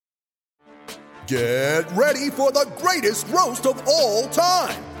Get ready for the greatest roast of all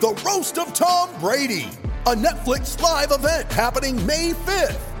time, the Roast of Tom Brady, a Netflix live event happening May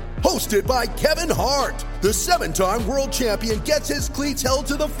 5th. Hosted by Kevin Hart, the 7-time world champion gets his cleats held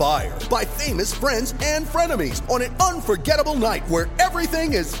to the fire by famous friends and frenemies on an unforgettable night where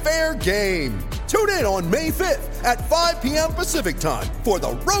everything is fair game. Tune in on May 5th at 5 p.m. Pacific time for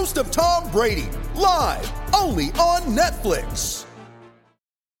the Roast of Tom Brady, live only on Netflix.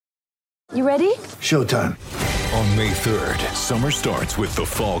 You ready? Showtime. On May 3rd, summer starts with The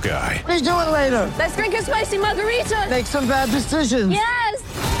Fall Guy. Let's do it later. Let's drink a spicy margarita. Make some bad decisions. Yes!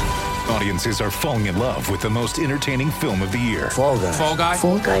 Audiences are falling in love with the most entertaining film of the year. Fall Guy. Fall Guy?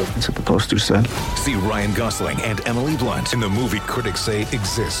 Fall guy. That's what the poster said. See Ryan Gosling and Emily Blunt in the movie critics say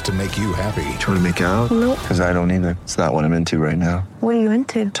exists to make you happy. Trying to make it out? Nope. Because I don't either. It's not what I'm into right now. What are you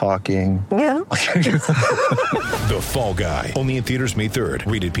into? Talking. Yeah. The Fall Guy. Only in theaters May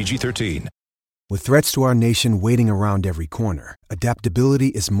 3rd. Rated PG-13. With threats to our nation waiting around every corner, adaptability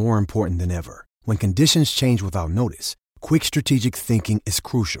is more important than ever. When conditions change without notice, quick strategic thinking is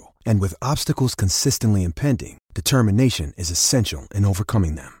crucial. And with obstacles consistently impending, determination is essential in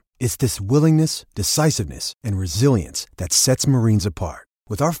overcoming them. It's this willingness, decisiveness, and resilience that sets Marines apart.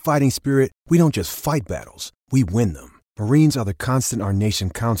 With our fighting spirit, we don't just fight battles, we win them. Marines are the constant our nation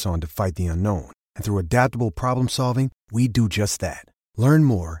counts on to fight the unknown. And through adaptable problem solving, we do just that. Learn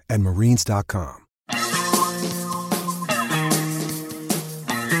more at marines.com.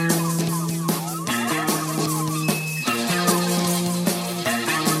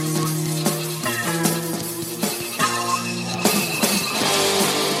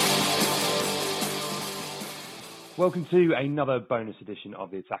 Welcome to another bonus edition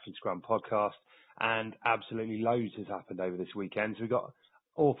of the Attacking Scrum podcast, and absolutely loads has happened over this weekend. So we've got an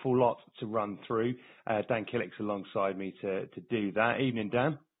awful lot to run through. Dan Killick's alongside me to do that. Evening,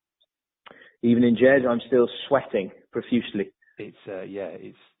 Dan. Evening, Jed. I'm still sweating profusely. It's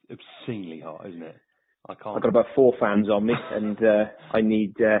it's obscenely hot, isn't it? I've got about 4 fans on me, and I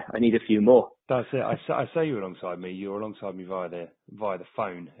need a few more. That's it. I say you're alongside me. You're alongside me via the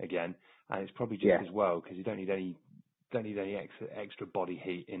phone again, and it's probably just as well because you don't need any extra body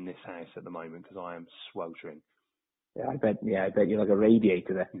heat in this house at the moment because I am sweltering. Yeah, I bet you're like a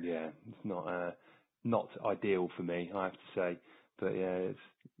radiator there. Yeah, it's not ideal for me, I have to say. But yeah, it's,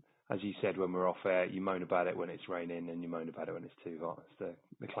 as you said when we're off air, you moan about it when it's raining and you moan about it when it's too hot. It's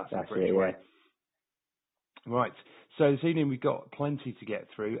the classic British way. Right, so this evening we've got plenty to get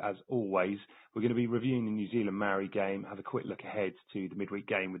through, as always. We're going to be reviewing the New Zealand Maori game, have a quick look ahead to the midweek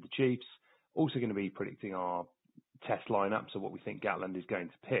game with the Chiefs. Also going to be predicting our test lineup, so what we think Gatland is going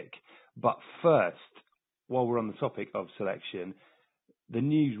to pick. But first, while we're on the topic of selection, the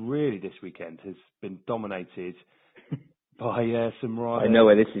news really this weekend has been dominated by some rather... I know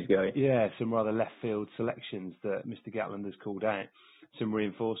where this is going. Yeah, some rather left field selections that Mr. Gatland has called out, some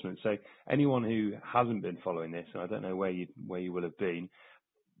reinforcements. So anyone who hasn't been following this, and I don't know where you will have been,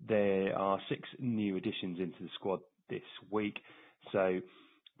 there are 6 new additions into the squad this week. So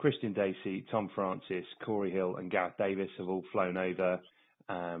Christian Dacey, Tom Francis, Corey Hill and Gareth Davis have all flown over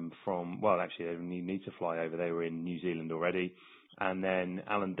actually they didn't need to fly over. They were in New Zealand already. And then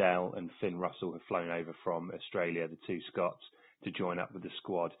Alan Dale and Finn Russell have flown over from Australia, the 2 Scots, to join up with the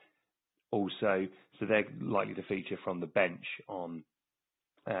squad. Also, so they're likely to feature from the bench on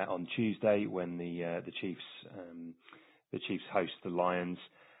Tuesday when the Chiefs host the Lions.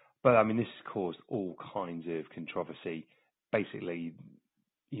 But I mean, this has caused all kinds of controversy. Basically,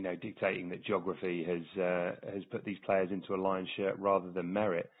 dictating that geography has put these players into a Lions shirt rather than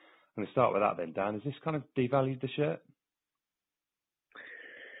merit. I'm going to start with that then, Dan. Has this kind of devalued the shirt?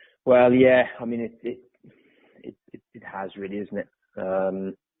 Well, yeah. I mean, it has really, isn't it?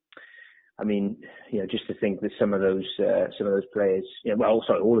 I mean, just to think that some of those players,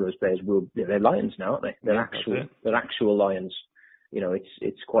 all of those players they're Lions now, aren't they? They're actual Lions.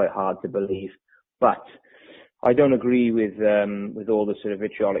 It's quite hard to believe, but I don't agree with all the sort of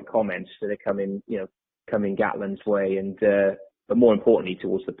vitriolic comments that are coming Gatland's way, and but more importantly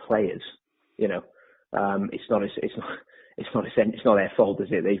towards the players. It's not their fault,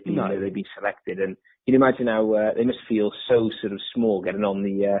 is it? They've been selected, and you can imagine how they must feel so sort of small getting on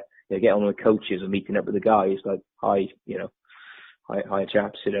the coaches and meeting up with the guys like hi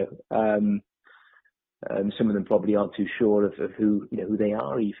chaps. Some of them probably aren't too sure of who they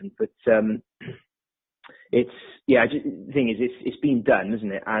are even, but the thing is it's been done,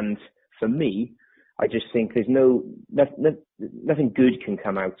 isn't it? And for me, I just think there's nothing good can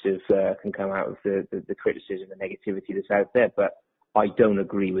come out of the criticism and negativity that's out there. But I don't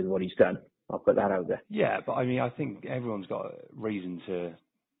agree with what he's done. I'll put that out there. Yeah, but I mean, I think everyone's got reason to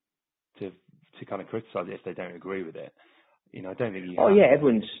to kind of criticise it if they don't agree with it. You know, I don't think you.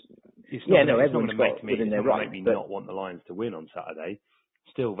 Everyone's. It's not everyone's going got within their right. Make me not want the Lions to win on Saturday.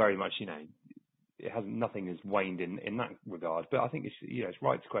 Still, very much, you know, nothing has waned in that regard. But I think it's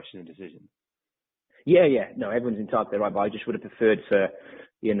right to question the decision. Yeah. No, everyone's entitled to their right, but I just would have preferred for,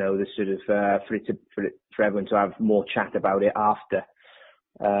 you know, the sort of for everyone to have more chat about it after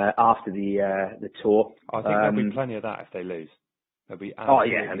the tour. I think there'll be plenty of that if they lose. There'll be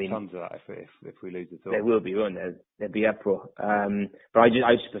tons of that if we lose the tour. There will be, won't there? There'll be uproar. But I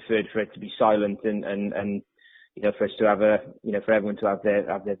just preferred for it to be silent and you know, for us to have for everyone to have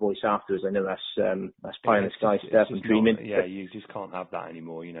their voice afterwards. I know that's pie in the sky stuff and dreaming. You just can't have that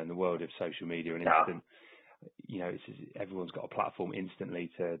anymore. You know, in the world of social media and instant, you know, everyone's got a platform instantly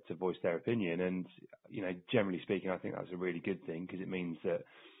to voice their opinion. And, you know, generally speaking, I think that's a really good thing because it means that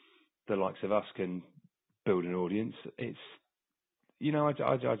the likes of us can build an audience. It's, you know, I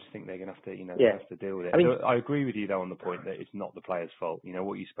just think they're going to have to, have to deal with it. I mean, I agree with you though on the point that it's not the player's fault. You know,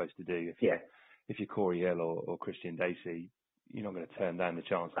 what you're supposed to do if you're Corey Hill or Christian Dacey, you're not going to turn down the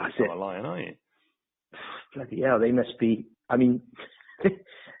chance to become a Lion, are you? Bloody hell, they must be. I mean,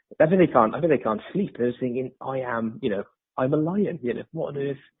 I think they can't sleep. They're thinking, I'm a Lion. You know, what on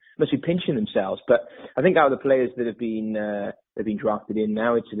earth? Must be pinching themselves. But I think out of the players that have been drafted in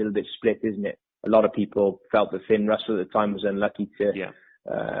now, it's a little bit split, isn't it? A lot of people felt that Finn Russell at the time was unlucky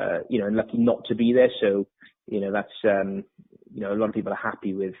unlucky not to be there. So, you know, that's a lot of people are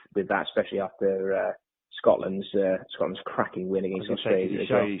happy with that, especially after Scotland's cracking win against Australia.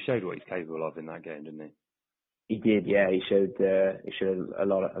 He showed what he's capable of in that game, didn't he? He did, yeah. He showed a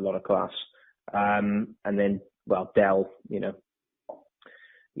lot of class. And then, well, Dell, you know,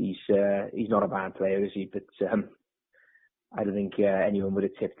 he's not a bad player, is he? But I don't think anyone would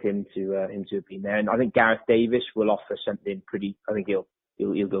have tipped him to have been there. And I think Gareth Davis will offer something pretty. I think he'll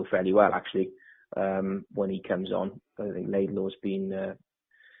go fairly well actually when he comes on. I think Laidlaw's been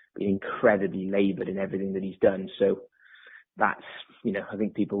incredibly laboured in everything that he's done. So that's, you know, I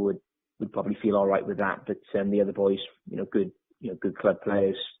think people would probably feel all right with that. But the other boys, good club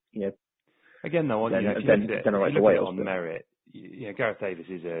players, you know. Again, though, if you look at it on merit, you know, Gareth Davis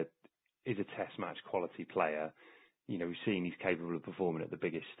is a test match quality player. You know, we've seen he's capable of performing at the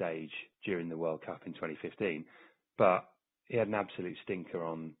biggest stage during the World Cup in 2015, but he had an absolute stinker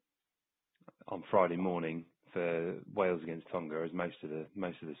on Friday morning for Wales against Tonga, as most of the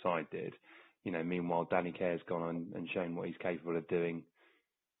side did. You know, meanwhile, Danny Care's gone on and shown what he's capable of doing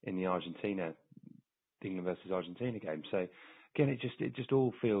in the England versus Argentina game. So again, it just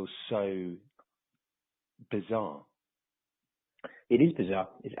all feels so bizarre. It is bizarre.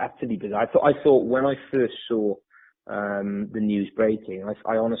 It's absolutely bizarre. I thought when I first saw the news breaking,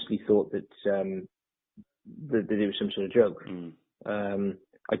 I honestly thought that it was some sort of joke.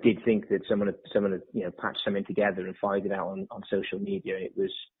 I did think that someone had patched something together and fired it out on social media. It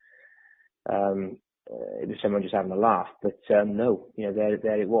was someone just having a laugh, but no, you know,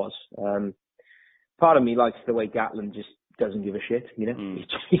 there it was. Part of me likes the way Gatland just doesn't give a shit. You know,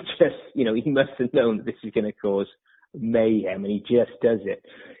 he just, you know, he must have known that this is going to cause mayhem, and he just does it.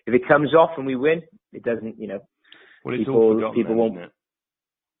 If it comes off and we win, it doesn't. You know, well, it's all forgotten, people won't. Isn't it?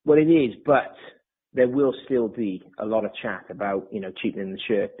 Well, it is, but there will still be a lot of chat about, you know, cheating in the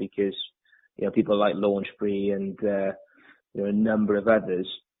shirt because, you know, people like Launchbury and a number of others,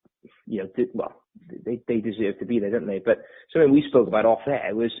 you know, they deserve to be there, don't they? But something we spoke about off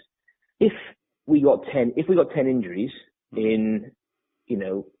air was if we got 10 injuries over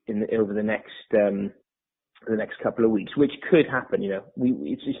the next couple of weeks, which could happen, you know,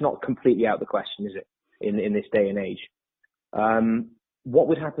 it's not completely out of the question, is it? In this day and age, what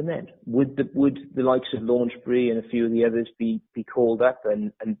would happen then? Would the likes of Launchbury and a few of the others be called up,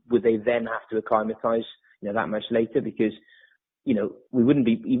 and would they then have to acclimatise, you know, that much later? Because, you know, we wouldn't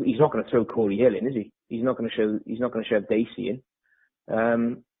be. He's not going to throw Corey Hill in, is he? He's not going to show Dacey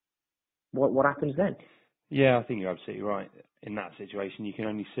in. What happens then? Yeah, I think you're absolutely right. In that situation, you can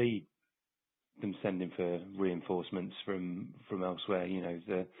only see them sending for reinforcements from elsewhere. You know,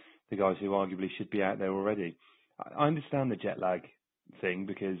 the guys who arguably should be out there already. I understand the jet lag thing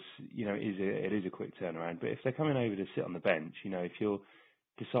because, you know, it is a quick turnaround. But if they're coming over to sit on the bench, you know, if you're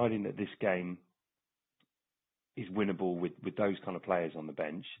deciding that this game is winnable with those kind of players on the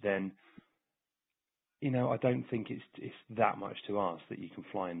bench, then, you know, I don't think it's that much to ask that you can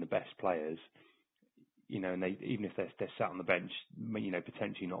fly in the best players, you know, and even if they're sat on the bench, you know,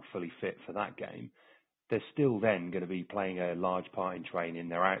 potentially not fully fit for that game, they're still then going to be playing a large part in training.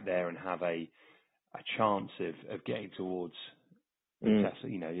 They're out there and have a chance of getting towards the test,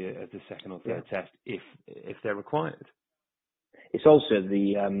 you know, the second or third test if they're required. It's also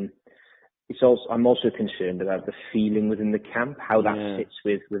I'm also concerned about the feeling within the camp, how that sits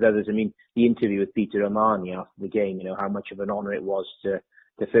with others. I mean, the interview with Peter Omani after the game, how much of an honour it was to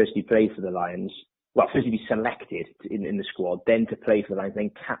firstly play for the Lions. Well, firstly be selected in the squad, then to play for the Lions,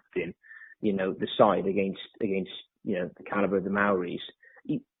 then captain, the side against the calibre of the Maoris.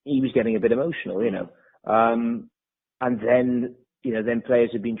 He was getting a bit emotional, and then then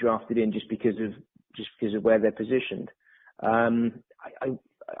players have been drafted in just because of where they're positioned.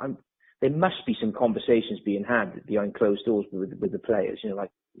 There must be some conversations being had behind closed doors with the players, in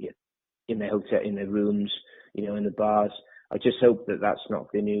their hotel, in their rooms, in the bars. I just hope that that's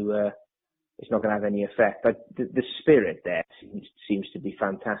not going to it's not going to have any effect. But the spirit there seems to be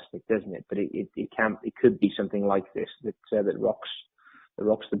fantastic, doesn't it? But it could be something like this that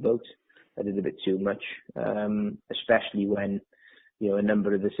rocks the boat. That is a bit too much, especially when a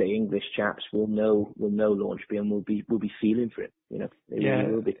number of the English chaps will know Launchby and will be feeling for it.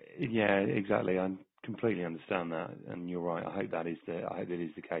 Really will be. Yeah, exactly. I completely understand that, and you're right. I hope it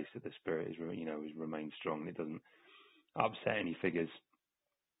is the case that the spirit is remains strong and it doesn't upset any figures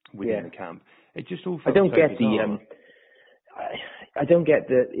within the camp. It just all. I don't get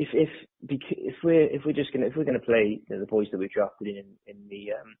the if we're gonna play the boys that we drafted in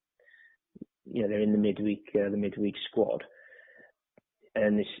the they're in the midweek squad.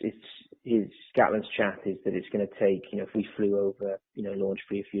 And Scotland's chat is that it's going to take, if we flew over,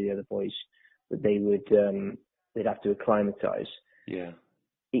 Launchby, a few of the other boys, that they'd have to acclimatise. Yeah.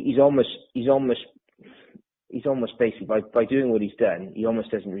 He's almost basically, by doing what he's done, he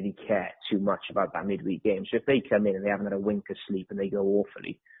almost doesn't really care too much about that midweek game. So if they come in and they haven't had a wink of sleep and they go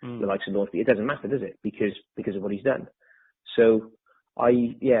awfully, the likes of Launchby, it doesn't matter, does it? Because of what he's done. So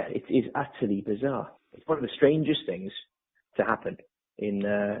it is utterly bizarre. It's one of the strangest things to happen in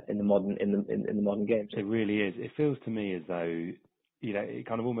the modern games. It really is. It feels to me as though it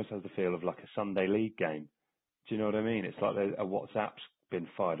kind of almost has the feel of like a Sunday league game. Do you know what I mean? It's like a WhatsApp's been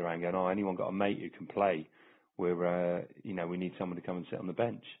fired around going, anyone got a mate who can play? We're we need someone to come and sit on the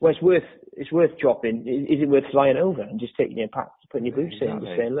bench. Well, it's worth dropping. Is it worth flying over and just taking your pack, putting your boots in, and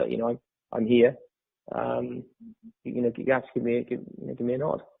just saying, look, I'm here. You guys give me a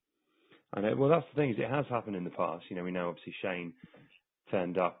nod. I know. Well, that's the thing, is it has happened in the past. We know obviously Shane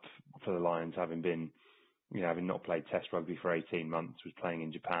turned up for the Lions, having not played Test rugby for 18 months, was playing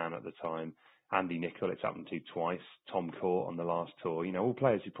in Japan at the time. Andy Nicol, it's happened to twice. Tom Court on the last tour. All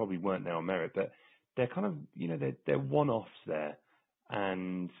players who probably weren't there on merit, but they're kind of, they're one-offs there.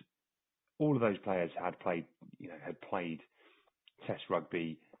 And all of those players had played Test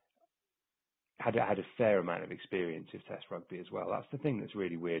rugby, had a fair amount of experience of Test rugby as well. That's the thing that's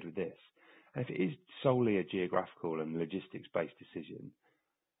really weird with this. And if it is solely a geographical and logistics-based decision,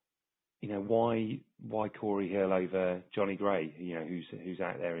 why Corey Hill over Johnny Gray? Who's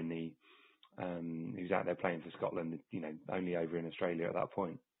out there who's out there playing for Scotland? Only over in Australia at that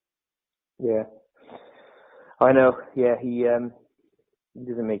point. Yeah, I know. Yeah, he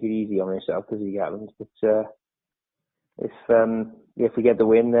doesn't make it easy on himself, does he, Gatland? But if we get the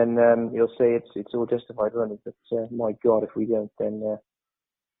win, then you'll say it's all justified running. But my God, if we don't, then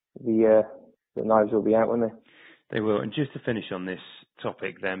the knives will be out, won't they? They will. And just to finish on this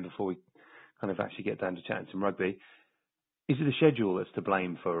topic then, before we kind of actually get down to chatting some rugby, is it the schedule that's to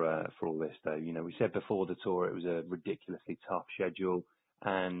blame for all this, though? We said before the tour it was a ridiculously tough schedule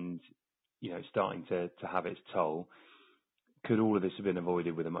and, it's starting to have its toll. Could all of this have been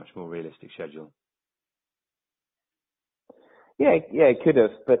avoided with a much more realistic schedule? Yeah, it could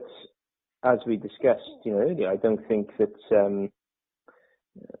have. But as we discussed, earlier, I don't think that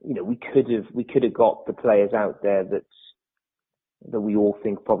we could have got the players out there that we all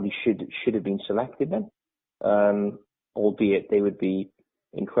think probably should have been selected then, albeit they would be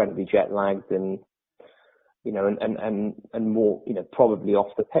incredibly jet lagged and more probably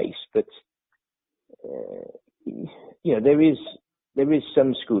off the pace. But there is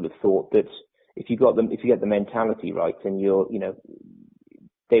some school of thought that if you get the mentality right, then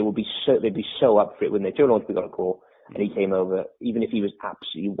they'd be so up for it when Joe Launchby got a call and he came over, even if he was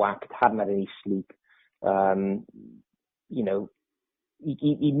absolutely whacked, hadn't had any sleep,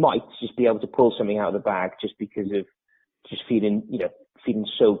 he might just be able to pull something out of the bag just because of just feeling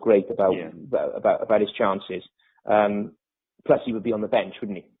so great about his chances. Plus, he would be on the bench,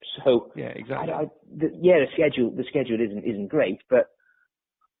 wouldn't he? So yeah, exactly. The schedule isn't great, but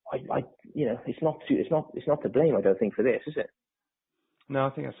it's not to blame, I don't think, for this, is it? No,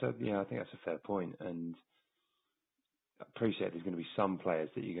 I think that's a fair point, and I appreciate there's going to be some players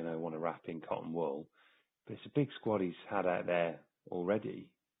that you're going to want to wrap in cotton wool, but it's a big squad he's had out there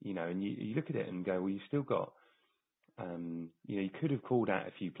already, and you look at it and go, well, you've still got You could have called out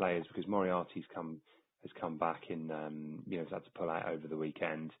a few players because Moriarty's has come back and has had to pull out over the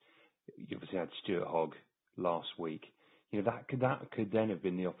weekend. You obviously had Stuart Hogg last week. That could then have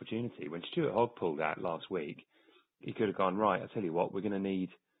been the opportunity. When Stuart Hogg pulled out last week, he could have gone, right, I tell you what, we're going to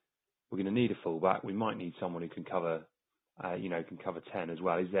need a fullback. We might need someone who can cover, can cover 10 as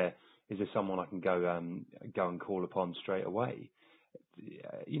well. Is there someone I can go and call upon straight away?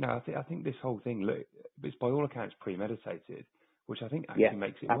 I think this whole thing, look, it's by all accounts premeditated, which I think actually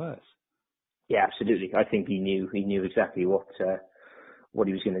makes it worse. Yeah, absolutely. I think he knew exactly what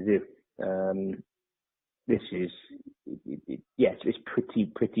he was going to do. This is, it's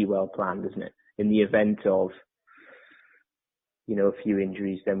pretty well planned, isn't it? In the event of, a few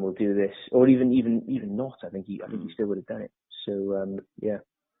injuries, then we'll do this, or even not. I think he still would have done it. So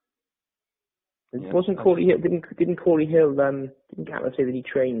wasn't Corey Hill? Didn't Corey Hill? Didn't Gatlin say that he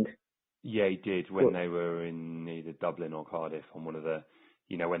trained? Yeah, he did when they were in either Dublin or Cardiff on one of the,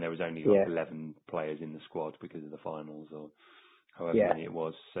 when there was only 11 players in the squad because of the finals or however many it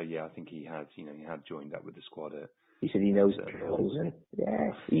was. So I think he had joined up with the squad. He said he knows the rules, and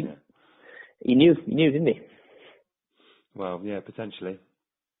he knew, didn't he? Well, yeah, potentially.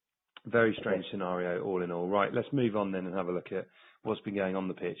 Very strange scenario, all in all. Right, let's move on then and have a look at what's been going on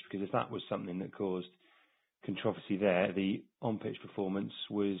the pitch, because if that was something that caused controversy there, the on-pitch performance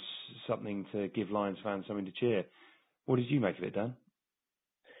was something to give Lions fans something to cheer. What did you make of it, Dan?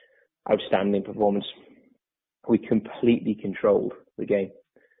 Outstanding performance. We completely controlled the game.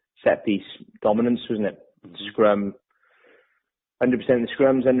 Set piece dominance, wasn't it? Mm-hmm. Scrum, 100% of the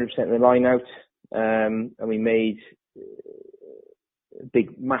scrums, 100% of the line out, and we made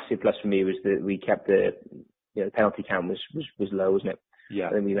massive plus for me was that we kept the penalty count was low, wasn't it? Yeah.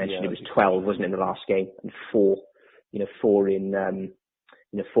 I think we mentioned it was 12, wasn't it, in the last game, and four in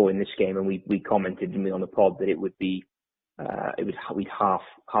this game, and we commented on the pod that it would be we'd half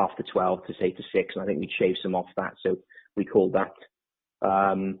the 12 to say to 6, and I think we'd shave some off that, so we called that.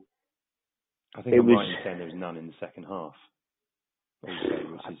 I think I'm right in saying there was none in the second half,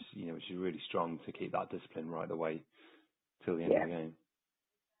 also, which is really strong to keep that discipline right the way till the end of the game.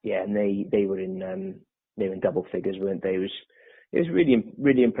 Yeah, and they were in double figures, weren't they? It was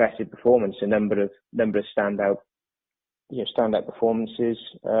really impressive performance. A number of standout performances.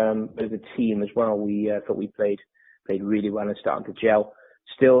 As a team as well, we thought we played really well and starting to gel.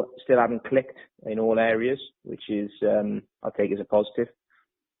 Still haven't clicked in all areas, which is I'll take as a positive.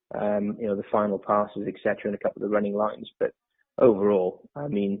 The final passes, etc., and a couple of the running lines, but overall, I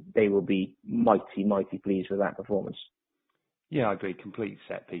mean, they will be mighty pleased with that performance. Yeah, I agree. Complete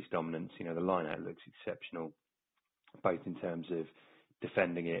set-piece dominance. The line-out looks exceptional, both in terms of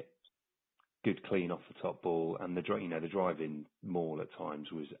defending it, good clean off the top ball, and the driving maul at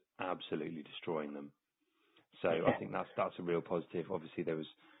times was absolutely destroying them. So I think that's a real positive. Obviously, there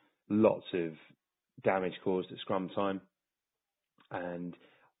was lots of damage caused at scrum time, and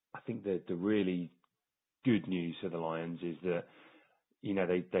I think that the really good news for the Lions is that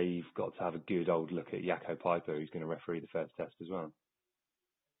they've got to have a good old look at Jaco Piper, who's going to referee the first test as well.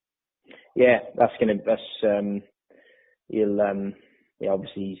 Yeah,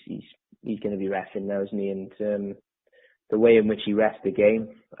 obviously he's going to be reffing now, isn't he? And the way in which he reffed the game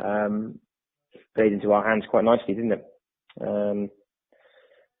played into our hands quite nicely, didn't it?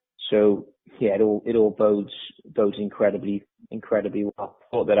 So yeah, it all bodes incredibly well. I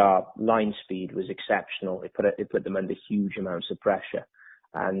thought that our line speed was exceptional. It put them under huge amounts of pressure,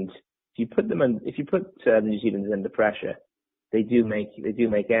 and if you put the New Zealanders under pressure, they do make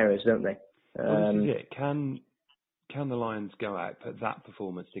errors, don't they? Well, this is it. Can the Lions go out, put that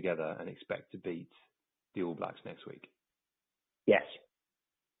performance together, and expect to beat the All Blacks next week? Yes,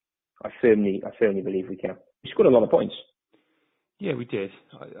 I firmly believe we can. We scored a lot of points. Yeah, we did.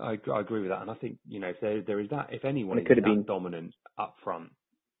 I agree with that, and I think if there is that, if anyone is that dominant up front,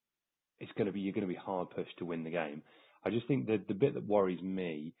 you're going to be hard pushed to win the game. I just think that the bit that worries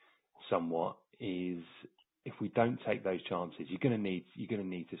me somewhat is if we don't take those chances, you're going to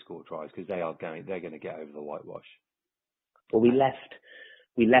need to score tries because they're going to get over the whitewash. Well, we left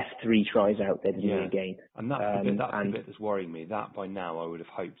 3 tries out there, didn't we, again? And that's the bit that's worrying me. That by now I would have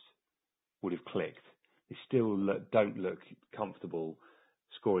hoped would have clicked. They still don't look comfortable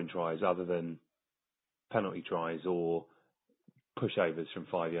scoring tries other than penalty tries or pushovers from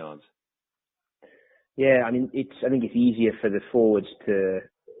 5 yards. Yeah, I mean, I think it's easier for the forwards to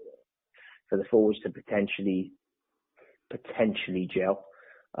potentially gel,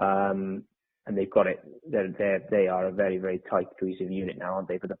 and they've got it. They are a very, very tight, cohesive unit now, aren't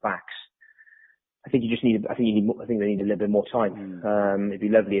they? For the backs, I think they need a little bit more time. It'd be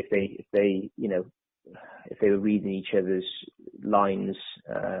lovely if they they were reading each other's lines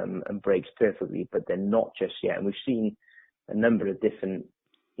and breaks perfectly, but they're not just yet. And we've seen a number of different,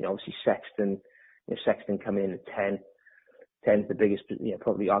 obviously Sexton coming in at 10. 10's the biggest,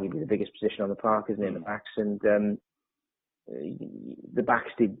 probably arguably the biggest position on the park, isn't it, in the backs? And the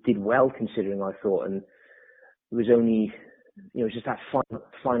backs did well, considering, I thought, and it was only, it was just that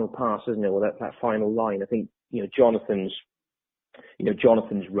final pass, isn't it, or that final line. I think, Jonathan's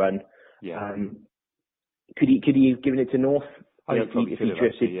run. Yeah. Could he have given it to North? I think if he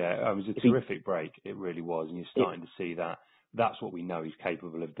drifted, yeah, it was a terrific break. It really was, and you're starting to see that. That's what we know he's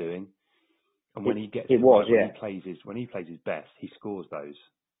capable of doing. And when he gets when he plays his best, he scores those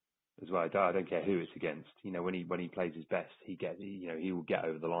as well. I don't care who it's against. When he plays his best, he will get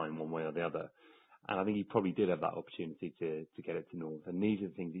over the line one way or the other. And I think he probably did have that opportunity to get it to North. And these are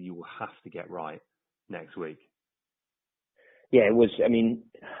the things that you will have to get right next week. Yeah, it was. I mean,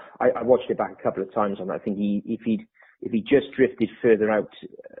 I watched it back a couple of times, and I think if he just drifted further out,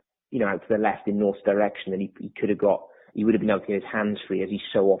 out to the left in North's direction, then he would have been able to get his hands free, as he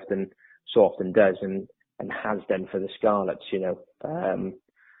so often does and has done for the Scarlets,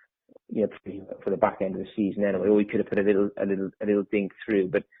 for the back end of the season anyway. Or he could have put a little dink through.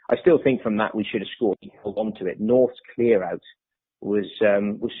 But I still think from that we should have scored. He held on to it. North's clear out was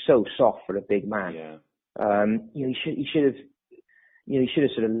so soft for a big man. Yeah. He should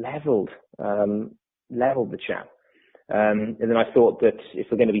have sort of leveled the chap. And then I thought that if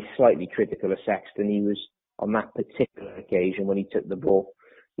we're going to be slightly critical of Sexton, he was on that particular occasion when he took the ball,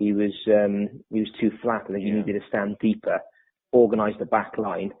 he was too flat. I think he needed to stand deeper, organise the back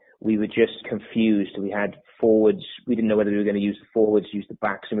line. We were just confused. We had forwards. We didn't know whether we were going to use the forwards, use the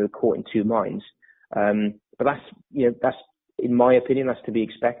backs, and we were caught in two minds. But that's in my opinion, that's to be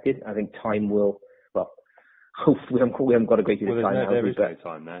expected. I think time will. Well, hopefully we haven't got to go through the time now. There is no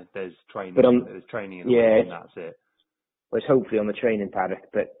time there. There's training. There's training in the week, and that's it. Well, it's hopefully on the training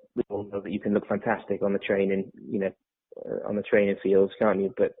paddock, but we all know that you can look fantastic on the training, on the training fields, can't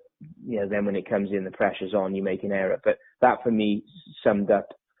you? But then when it comes in, the pressure's on, you make an error. But that for me summed up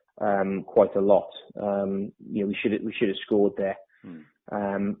quite a lot. We should have scored there,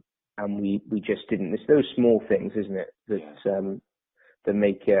 and we just didn't. It's those small things, isn't it, that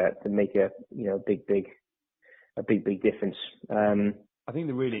make a big difference. I think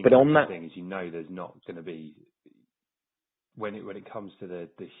the really interesting thing is there's not going to be. When it comes to the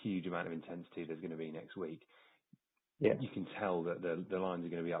huge amount of intensity there's going to be next week, you can tell that the Lions are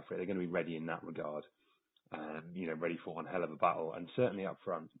going to be up for it. They're going to be ready in that regard, ready for one hell of a battle. And certainly up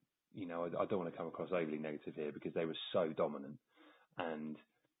front, I don't want to come across overly negative here because they were so dominant, and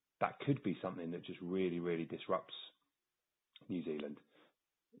that could be something that just really, really disrupts New Zealand.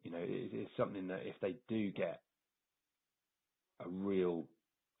 It's something that if they do get a real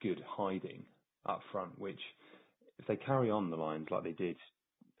good hiding up front, which if they carry on the lines like they did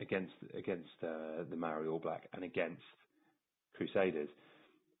against the Maori All Black and against Crusaders,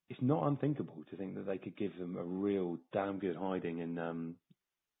 it's not unthinkable to think that they could give them a real damn good hiding in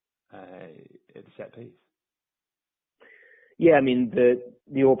at the set piece. Yeah, I mean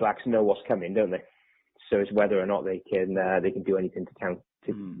the All Blacks know what's coming, don't they? So it's whether or not they can do anything to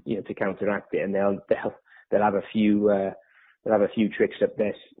counteract it, and they'll have a few. They'll have a few tricks up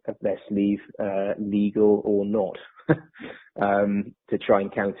their sleeve, legal or not, to try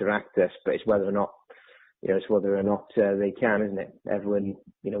and counteract us. But it's whether or not, they can, isn't it? Everyone,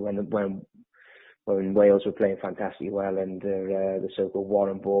 when Wales were playing fantastically well and the so-called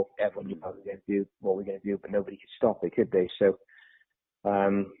Warren ball, everyone knew what we're going to do, but nobody could stop it, could they? So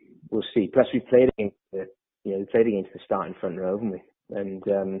we'll see. Plus, we played against the starting front row, haven't we? And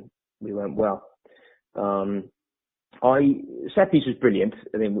we went well. Set piece was brilliant.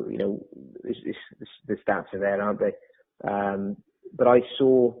 I mean, the stats are there, aren't they? But I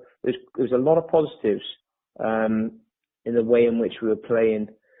saw there's a lot of positives in the way in which we were playing.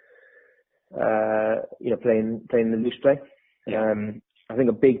 Playing the loose play. I think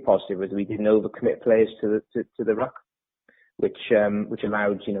a big positive was we didn't overcommit players to the ruck, which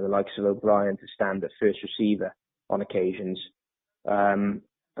allowed the likes of O'Brien to stand at first receiver on occasions.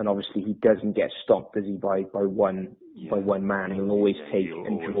 And obviously he doesn't get stopped, does he, by one man. He'll always take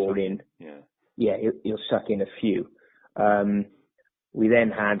and draw in. He'll suck in a few. We then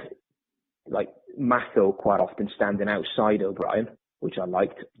had Matho quite often standing outside O'Brien, which I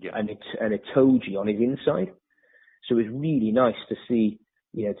liked, and Itoje on his inside. So it was really nice to see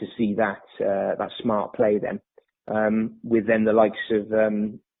that smart play then, with then the likes of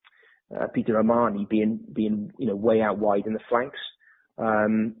Peter Amani being way out wide in the flanks.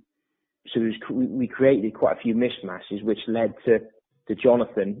 So we created quite a few mismatches, which led to to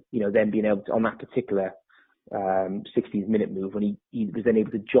Jonathan, then being able to, on that particular 60th minute move, when he was then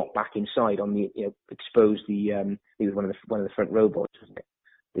able to drop back inside on the, expose the, he was one of the front row boys, wasn't it,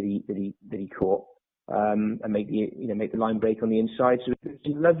 that he caught, and make the line break on the inside. So it's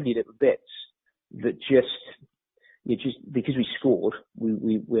lovely little bits that just because we scored,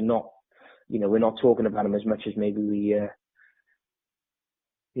 we're not talking about them as much as maybe we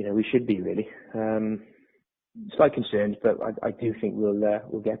should be, really. Slight concerns, but I do think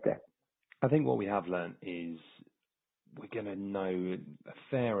we'll get there. I think what we have learnt is we're going to know a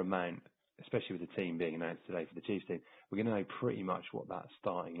fair amount, especially with the team being announced today for the Chiefs team. We're going to know pretty much what that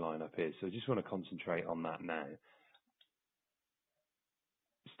starting lineup is. So I just want to concentrate on that now.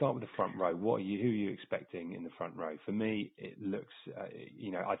 Start with the front row. Who are you expecting in the front row? For me, it looks,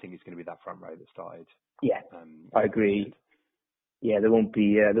 I think it's going to be that front row that started. Yeah, I agree. Yeah, there won't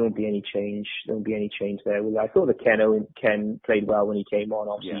be any change. There won't be any change there. I thought that Ken played well when he came on.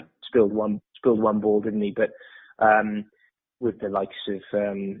 Obviously, spilled one ball, didn't he? But with the likes of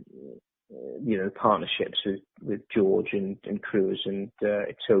partnerships with George and Cruz and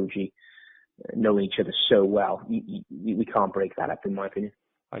Itoje, knowing each other so well, we can't break that up, in my opinion.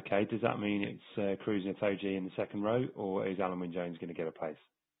 Okay, does that mean it's Cruz and Itoje in the second row, or is Alun Wyn Jones going to get a place?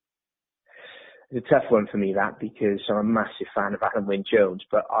 It's a tough one for me, that, because I'm a massive fan of Alun Wyn Jones,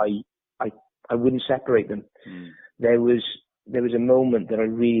 but I wouldn't separate them. There was a moment that I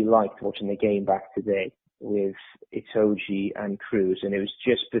really liked watching the game back today with Itoje and Cruz, and it was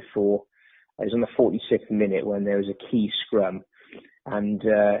just before, it was on the 46th minute when there was a key scrum, and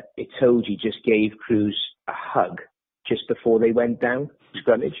Itoje just gave Cruz a hug just before they went down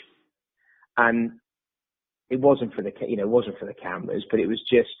scrummage, and it wasn't for the cameras, but it was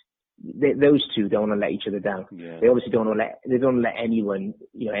just those two don't want to let each other down. Yeah. They obviously don't want to let anyone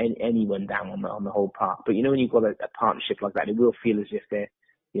down on the whole park. But when you've got a partnership like that, it will feel as if they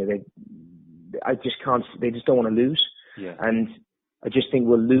just don't want to lose. Yeah. And I just think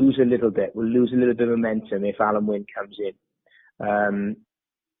we'll lose a little bit. We'll lose a little bit of momentum if Alun Wyn comes in.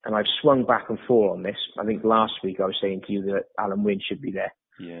 And I've swung back and forth on this. I think last week I was saying to you that Alun Wyn should be there.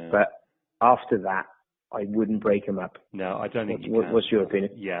 Yeah. But after that, I wouldn't break him up. No, I don't think you can. What's your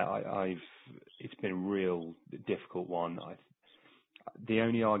opinion? Yeah, it's been a real difficult one. The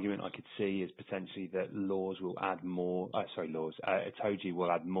only argument I could see is potentially that Itoje will add more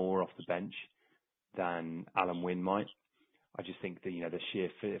off the bench than Alun Wyn might. I just think that, the sheer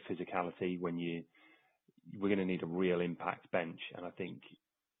physicality we're going to need a real impact bench, and I think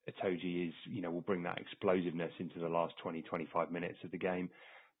Itoje will bring that explosiveness into the last 20-25 minutes of the game.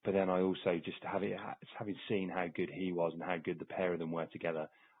 But then I also, just having seen how good he was and how good the pair of them were together,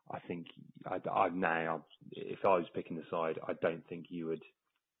 I think if I was picking the side, I don't think you'd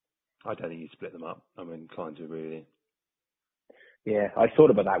split them up. I'm inclined to agree with you. Yeah, I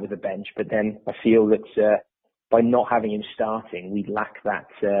thought about that with the bench, but then I feel that by not having him starting, we'd lack that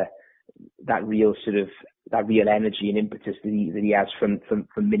real energy and impetus that he has from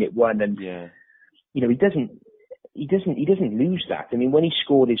minute one. And he doesn't lose that. I mean, when he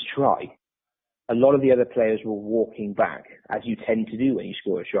scored his try, a lot of the other players were walking back, as you tend to do when you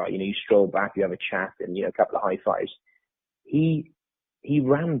score a try. You stroll back, you have a chat, and a couple of high fives. He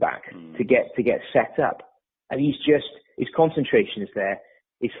ran back to get set up, and his concentration is there.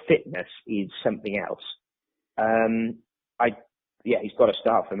 His fitness is something else. He's got to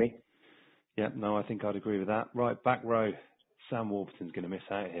start for me. Yeah, no, I think I'd agree with that. Right, back row, Sam Warburton's going to miss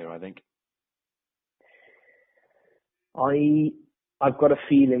out here, I think. I've got a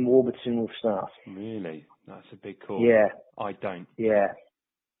feeling Warburton will start. Really? That's a big call. Yeah. I don't. Yeah.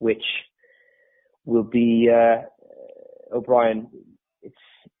 Which will be O'Brien.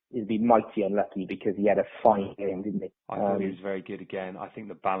 It'll be mighty unlucky because he had a fine game, didn't he? I thought he was very good again. I think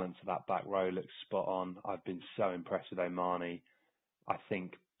the balance of that back row looks spot on. I've been so impressed with O'Mahony. I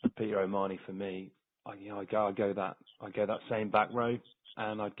think Peter O'Mahony, for me, I go that same back row,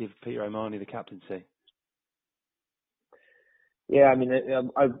 and I'd give Peter O'Mahony the captaincy. Yeah, I mean,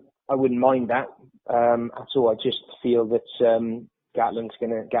 I wouldn't mind that at all. I just feel that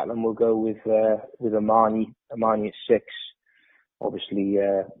Gatland will go with O'Mahony at 6, obviously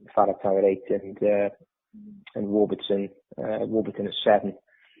Faletau at 8, and Warburton at 7.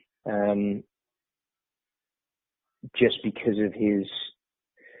 Just because of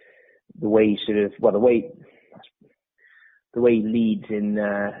the way he leads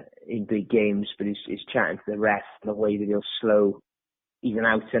in big games, but he's chatting to the ref, the way that he'll slow. He's an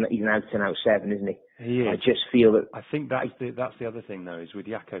out and out 7, isn't he? He is. I just feel that. I think that's the other thing though, is with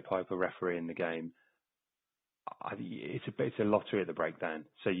Jaco Piper refereeing the game. It's a lottery at the breakdown.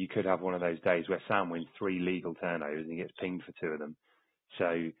 So you could have one of those days where Sam wins 3 legal turnovers and he gets pinged for 2 of them.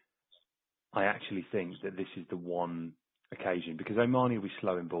 So I actually think that this is the one occasion, because Omani will be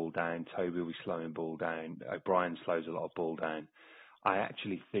slowing ball down, Toby will be slowing ball down, O'Brien slows a lot of ball down. I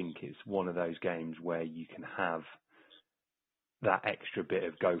actually think it's one of those games where you can have that extra bit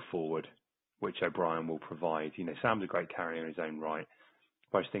of go forward, which O'Brien will provide. You know, Sam's a great carrier in his own right,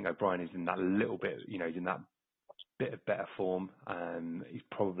 but I just think O'Brien is in that little bit, you know, he's in that bit of better form. He's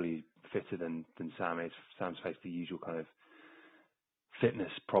probably fitter than Sam is. Sam's faced the usual kind of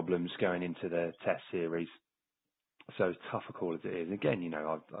fitness problems going into the test series. So as tough a call as it is, again, you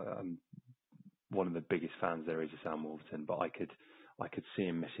know, I'm one of the biggest fans there is of Sam Wolverton, but I could see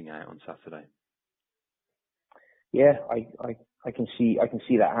him missing out on Saturday. Yeah, I can see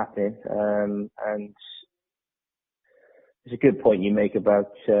that happening, and it's a good point you make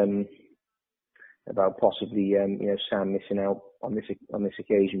about possibly you know, Sam missing out on this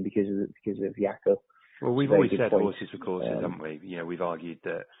occasion because of Jaco. Well, we've always said horses for courses, haven't we? You know, we've argued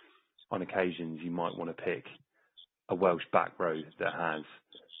that on occasions you might want to pick a Welsh back row that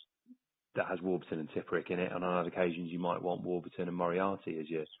has Warburton and Tipuric in it, and on other occasions you might want Warburton and Moriarty as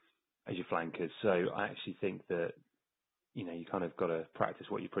your flankers. So I actually think that, you know, you kind of got to practice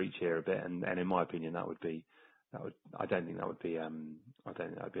what you preach here a bit, and in my opinion I don't think that would be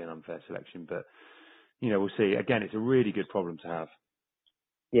an unfair selection, but you know, we'll see. Again, it's a really good problem to have.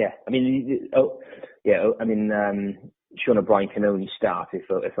 Yeah, I mean, Sean O'Brien can only start if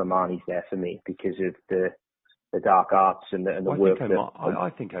Omani's there for me, because of the dark arts and the work I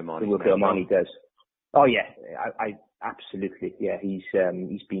think Omani does. Oh yeah, I absolutely, yeah, he's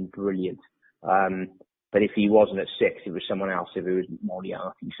been brilliant. But if he wasn't at 6, it was someone else. If it was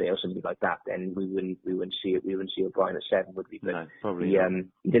Moriarty, say, or something like that, then we wouldn't see it. We wouldn't see O'Brien at 7, would we? But no, probably not.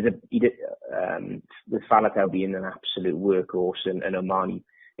 He did with Faletau being an absolute workhorse and Omani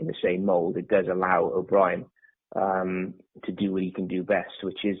in the same mould. It does allow O'Brien to do what he can do best,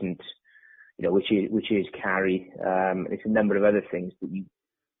 which is carry. It's a number of other things that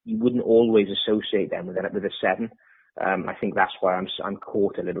you wouldn't always associate them with a 7. I think that's why I'm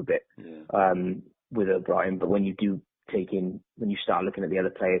caught a little bit. Yeah. With O'Brien, but when you start looking at the other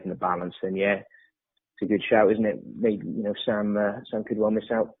players in the balance, then yeah, it's a good shout, isn't it? Maybe, you know, Sam could well miss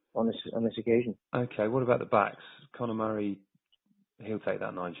out on this occasion. Okay, what about the backs? Conor Murray, he'll take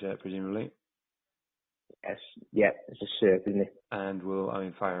that 9 shirt presumably. Yes, yeah, it's a serve, isn't it? And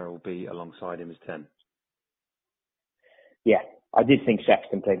Owen Farrell will be alongside him as 10. Yeah, I did think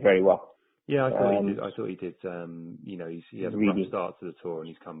Sexton played very well. Yeah, I thought he did. You know, he had a rough start to the tour, and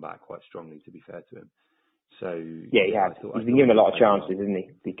he's come back quite strongly, to be fair to him. So yeah, he has. He's been given a lot of chances, isn't he?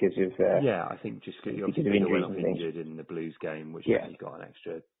 Because of I think just because of injuries and injured in the Blues game, which he got an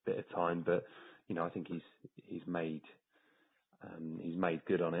extra bit of time. But you know, I think he's made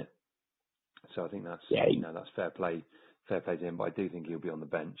good on it. So I think that's that's fair play to him. But I do think he'll be on the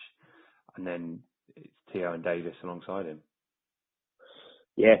bench, and then it's Tio and Davis alongside him.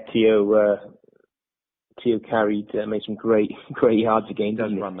 Yeah, Tio carried, made some great yards again. He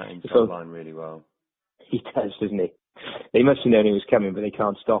does run that inside line really well. He does, doesn't he? They must have known he was coming, but they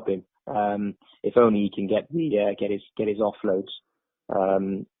can't stop him. If only he can get his offloads. I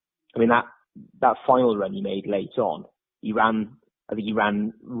mean, that final run he made late on, he ran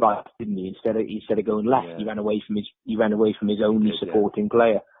right, didn't he? Instead of going left, he ran away from his only supporting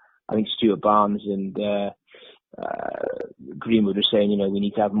player. I think Stuart Barnes and Greenwood was saying, you know, we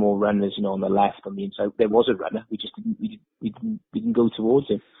need to have more runners, you know, on the left, on the inside. There was a runner, we just didn't go towards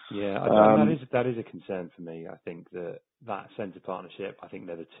him. Yeah, that is a concern for me. I think that centre partnership, I think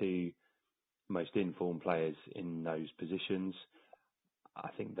they're the two most informed players in those positions. I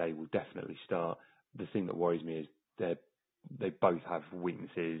think they will definitely start. The thing that worries me is they both have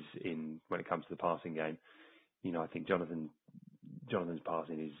weaknesses when it comes to the passing game. You know, I think Jonathan's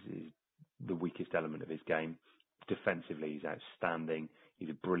passing is the weakest element of his game. Defensively, he's outstanding. He's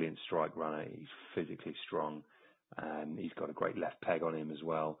a brilliant strike runner. He's physically strong. He's got a great left peg on him as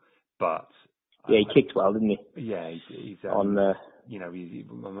well. But yeah, he kicked well, didn't he? Yeah, he's you know,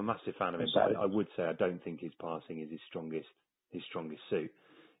 I'm a massive fan of him. But I would say I don't think his passing is his strongest suit.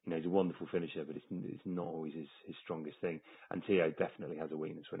 You know, he's a wonderful finisher, but it's not always his strongest thing. And Tio definitely has a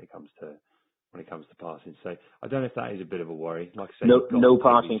weakness when it comes to passing. So I don't know if that is a bit of a worry. Like I say, no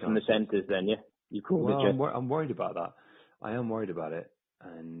passing from the centres, then, yeah. You called it. I'm worried about that. I am worried about it,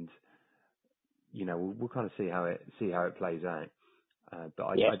 and you know, we'll kind of see how it plays out. But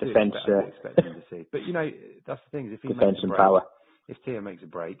I do expect him to see. But you know, that's the thing. If he defense makes a break, power. If Tio makes a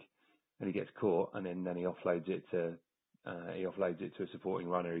break and he gets caught, and then he offloads it to a supporting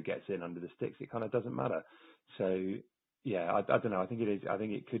runner who gets in under the sticks, it kind of doesn't matter. So yeah, I don't know. I think it is. I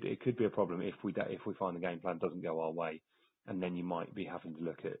think it could be a problem if we find the game plan doesn't go our way. and then you might be having to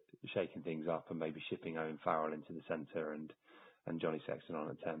look at shaking things up and maybe shipping Owen Farrell into the centre and Johnny Sexton on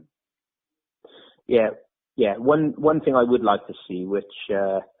at 10. Yeah. One thing I would like to see, which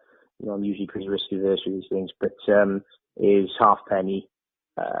I'm usually pretty risk averse with these things, but is Halfpenny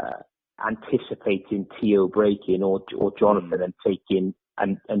anticipating Theo breaking or Jonathan and taking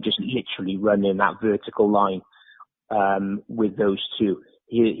and just literally running that vertical line with those two.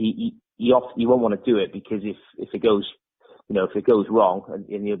 He won't want to do it, because if it goes wrong,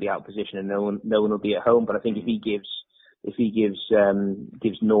 and he'll be out of position and no one will be at home. But I think if he gives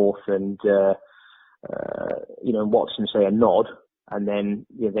North and Watson, say, a nod, and then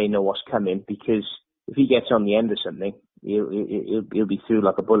they know what's coming, because if he gets on the end of something, he'll be through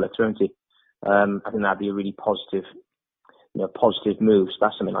like a bullet, won't he? I think that'd be a really positive move. So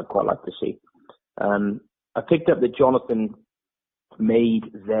that's something I'd quite like to see. I picked up that Jonathan made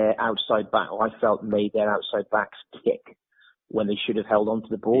their outside back, or I felt made their outside backs kick when they should have held on to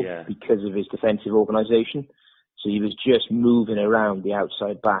the ball because of his defensive organisation. So he was just moving around the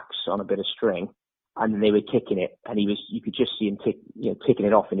outside backs on a bit of string, and then they were kicking it, and you could just see him ticking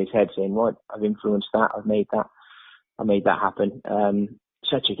it off in his head, saying, "Right, I've influenced that, I made that happen."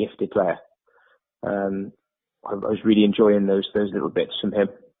 Such a gifted player. I was really enjoying those little bits from him.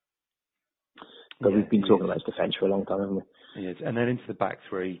 But we've been talking about his defence for a long time, haven't we? Yes, and then into the back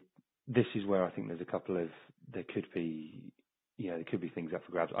three. This is where I think there's a couple of there could be things up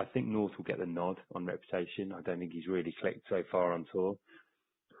for grabs. I think North will get the nod on reputation. I don't think he's really clicked so far on tour,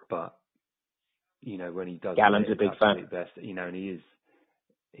 but when he does, Gallen's a big fan. Best, and he is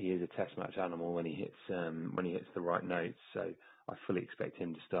a test match animal when he hits the right notes. So I fully expect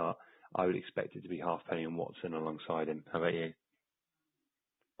him to start. I would expect it to be Halfpenny and Watson alongside him. How about you?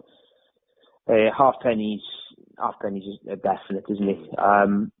 Halfpenny's a definite, isn't he?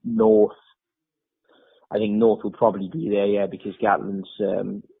 North, I think North will probably be there, because Gatland's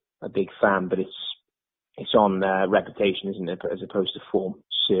a big fan, but it's on reputation, isn't it, as opposed to form,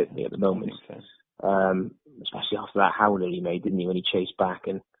 certainly at the moment. I think so. Especially after that howler he made, didn't he, when he chased back,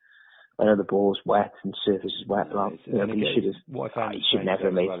 and I know the ball's wet and surface is wet. He should never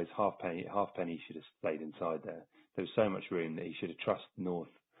have made. Well, is Halfpenny should have stayed inside there. There was so much room that he should have trusted North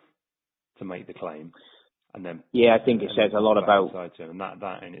to make the claim, and then I think it says a lot about him, and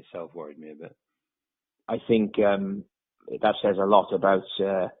that in itself worried me a bit. I think that says a lot about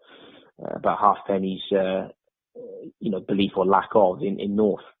Halfpenny's belief or lack of in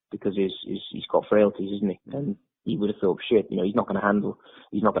North, because he's got frailties, isn't he? And he would have thought, shit, he's not going to handle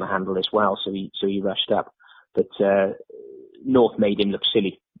this well, so he rushed up. But North made him look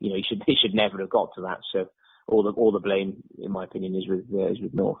silly. He should never have got to that. So all the blame, in my opinion, is with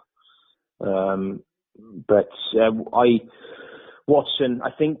North. But Watson,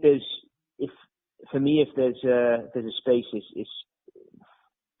 I think if there's a space, it's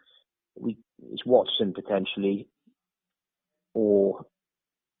Watson potentially, or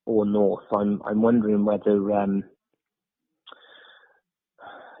North. I'm wondering whether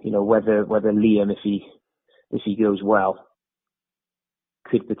whether Liam, if he goes well,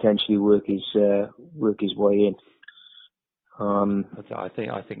 could potentially work his way in. I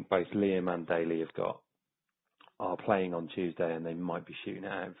think both Liam and Daly are playing on Tuesday, and they might be shooting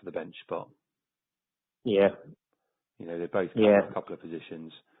it out for the bench spot. Yeah. They both cover a couple of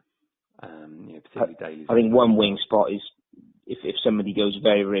positions. Particularly Daly. I think one wing spot is, if somebody goes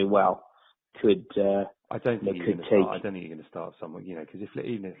very, very well, could. I don't think you're going to start someone, because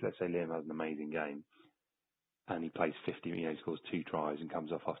even if let's say Liam has an amazing game, and he plays 50, scores 2 tries and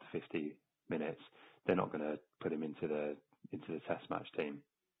comes off after 50 minutes, they're not going to put him into the test match team,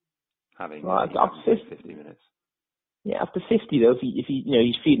 having 50 minutes. Yeah, after 50 though, if he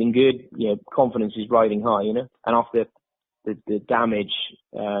he's feeling good, confidence is riding high, and after the damage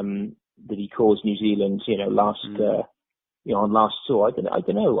that he caused New Zealand, on last tour, I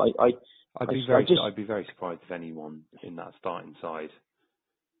don't know. I'd be very surprised if anyone in that starting side.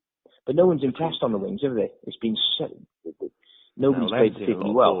 But no one's impressed on the wings, have they? It's been nobody's played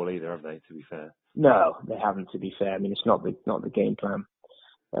particularly well. Ball either, have they? To be fair. No, they haven't. To be fair, I mean, it's not the game plan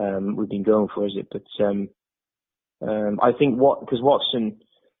we've been going for, is it? But I think because Watson,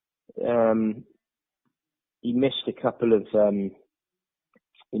 he missed a couple of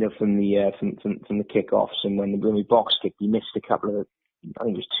from the kickoffs, and when we box kicked, he missed a couple of, I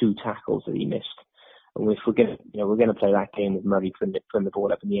think it was 2 tackles that he missed. And if we're gonna play that game with Murray putting the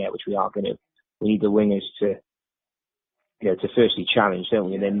ball up in the air, which we are going to, we need the wingers to firstly challenge, don't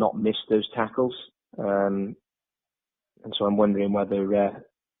we, and then not miss those tackles. And so I'm wondering whether there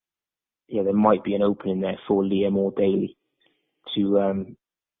might be an opening there for Liam or Daly to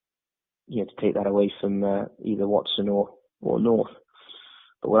take that away from either Watson or or north.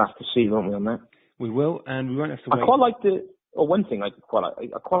 But we'll have to see, won't we, on that? We will, and we won't have to wait. I quite like one thing I quite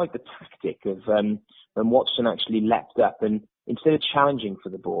like the tactic of when Watson actually leapt up and instead of challenging for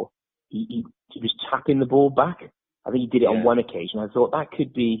the ball, he was tapping the ball back. I think he did it on one occasion. I thought that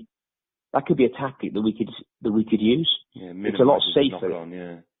could be a tactic that we could use. Yeah, it's a lot safer. Knock-on,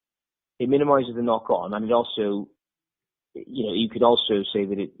 yeah. It minimises the knock-on, and it also, you could also say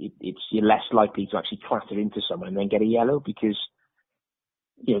that you're less likely to actually clatter into someone and then get a yellow because,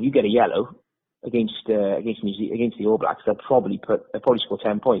 if you get a yellow against the All Blacks, they'll probably score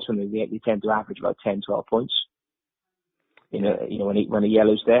 10 points when they tend to average about 10, 12 points. When a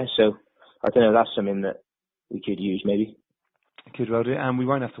yellow's there. So I don't know. That's something that we could use maybe. Could well do, and we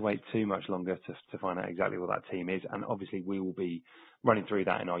won't have to wait too much longer to find out exactly what that team is. And obviously, we will be running through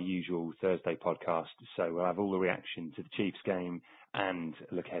that in our usual Thursday podcast. So we'll have all the reaction to the Chiefs game and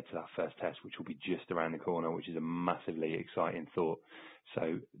look ahead to that first test, which will be just around the corner, which is a massively exciting thought.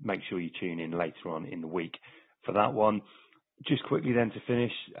 So make sure you tune in later on in the week for that one. Just quickly then to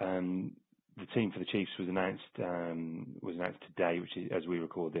finish, the team for the Chiefs was announced today, which is, as we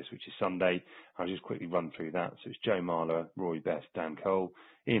record this, which is Sunday. I'll just quickly run through that. So it's Joe Marler, Rory Best, Dan Cole,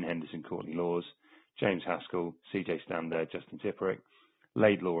 Ian Henderson, Courtney Laws, James Haskell, CJ Stander, Justin Tipperick,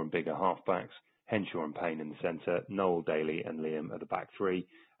 Laidlaw and Bigger halfbacks, Henshaw and Payne in the centre, Noel Daly and Liam at the back three,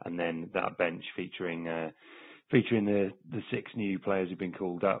 and then that bench featuring the six new players who've been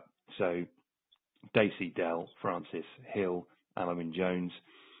called up. So Dacey, Dell, Francis, Hill, Alamin Jones,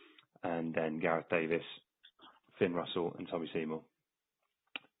 and then Gareth Davis, Finn Russell, and Tommy Seymour.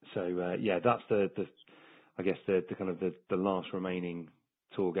 So that's the kind of the last remaining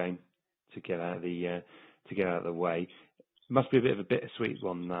tour game to get out of the way. It must be a bit of a bittersweet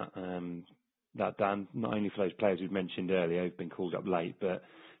one that Dan, not only for those players we've mentioned earlier who've been called up late, but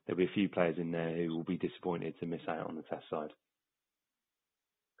there'll be a few players in there who will be disappointed to miss out on the test side.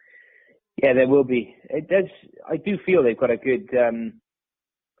 Yeah, there will be. It does. I do feel they've got a good.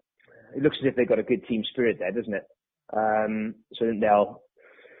 It looks as if they've got a good team spirit there, doesn't it? So then they'll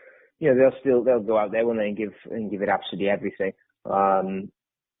go out there, won't they, and give it absolutely everything. And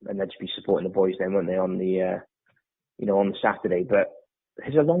they'll just be supporting the boys then, won't they, on the on the Saturday. But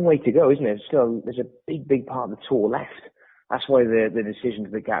there's a long way to go, isn't it? There's a big part of the tour left. That's why the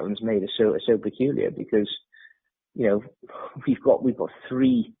decisions that Gatland's made are so peculiar because we've got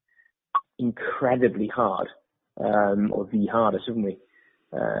three incredibly hard or the hardest, haven't we?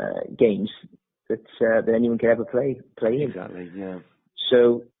 Games that anyone could ever play in. Exactly, yeah.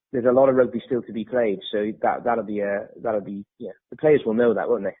 So there's a lot of rugby still to be played. So that'll be the players will know that,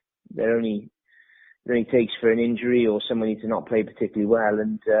 won't they? It only takes for an injury or someone needs to not play particularly well,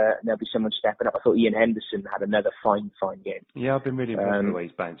 and there'll be someone stepping up. I thought Ian Henderson had another fine game. Yeah, I've been really impressed with the way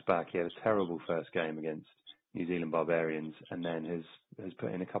he's bounced back. He had a terrible first game against New Zealand Barbarians, and then has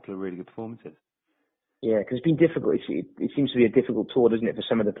put in a couple of really good performances. Yeah, because it's been difficult. It seems to be a difficult tour, doesn't it, for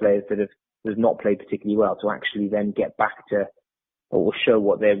some of the players that have not played particularly well to actually then get back to or show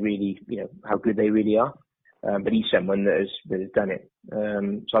what they're really, how good they really are. But he's someone that has done it.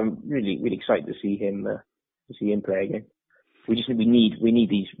 So I'm really, really excited to see him play again. We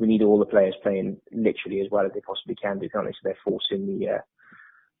need all the players playing literally as well as they possibly can do, can't they? So they're forcing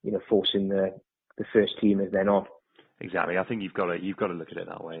the first teamers then on. Exactly. I think you've got to look at it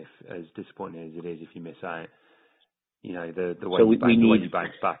that way. As disappointing as it is if you miss out, the way you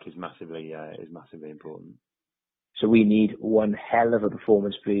bounce back is massively important. So we need one hell of a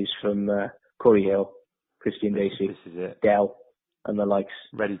performance, please, from Corey Hill, Christian Dacey, this is it. Dell, and the likes.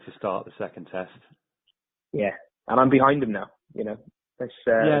 Ready to start the second test. Yeah, and I'm behind them now. That's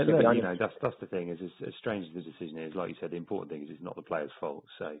the thing. Is as strange as the decision is, like you said, the important thing is it's not the player's fault.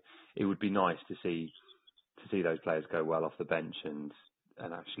 So it would be nice to see those players go well off the bench and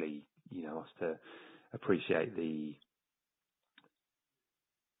actually, us to appreciate the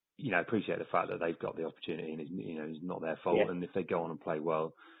fact that they've got the opportunity and it's not their fault. Yeah. And if they go on and play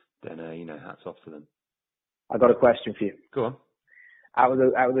well, then hats off to them. I got a question for you. Go on. Out of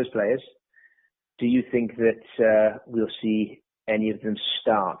those players, do you think that we'll see any of them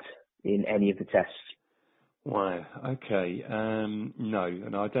start in any of the tests? Why? Okay. No,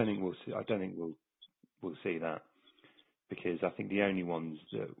 and I don't think we'll see. We'll see that because I think the only ones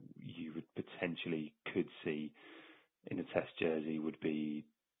that you would potentially could see in a test jersey would be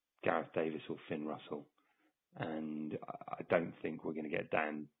Gareth Davis or Finn Russell, and I don't think we're going to get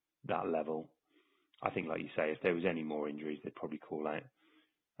down that level. I think, like you say, if there was any more injuries, they'd probably call out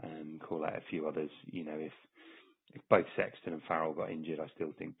a few others. If both Sexton and Farrell got injured, I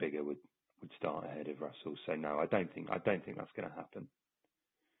still think Bigger would start ahead of Russell. So no, I don't think that's going to happen.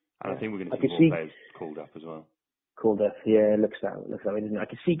 And I think we're going to see more players called up as well. called up. Yeah, looks that way, doesn't it?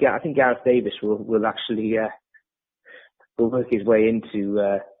 I think Gareth Davis will actually will work his way into.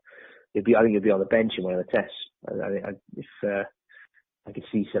 I think he'll be on the bench in one of the tests. I could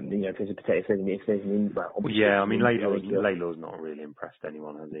see something, if there's an yeah, I mean, Laylor's not really impressed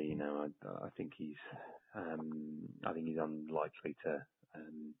anyone, has he? I think he's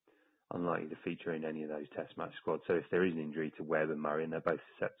unlikely to feature in any of those Test match squads. So if there is an injury to Webb and Murray, and they're both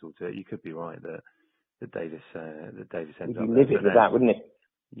susceptible to it, you could be right that Davis ends up. You'd live it with that, wouldn't it?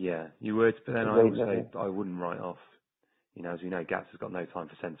 Yeah, you would. But then I would say I wouldn't write off. As we know, Gats has got no time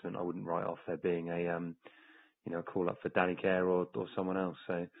for sentiment. I wouldn't write off there being a call up for Danny Care or someone else.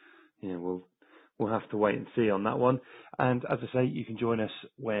 So, we'll have to wait and see on that one. And as I say, you can join us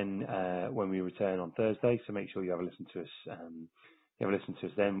when we return on Thursday. So make sure you have a listen to us.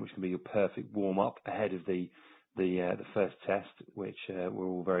 Then, which can be your perfect warm up ahead of the first test, which we're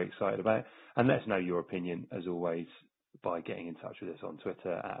all very excited about. And let us know your opinion as always by getting in touch with us on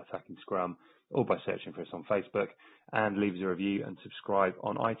Twitter at Attacking Scrum, or by searching for us on Facebook, and leave us a review and subscribe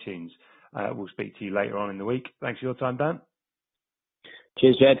on iTunes. We'll speak to you later on in the week. Thanks for your time, Dan.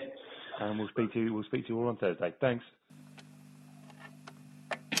 Cheers, Jed. And we'll speak to you all on Thursday. Thanks.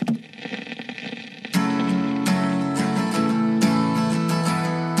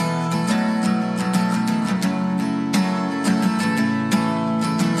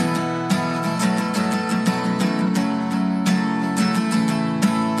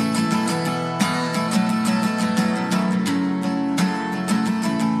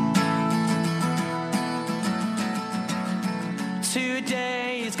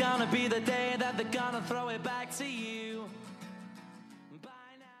 Today is gonna be the day that they're gonna throw it back to you. By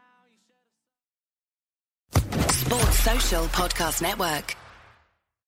now you should have... Sports Social Podcast Network.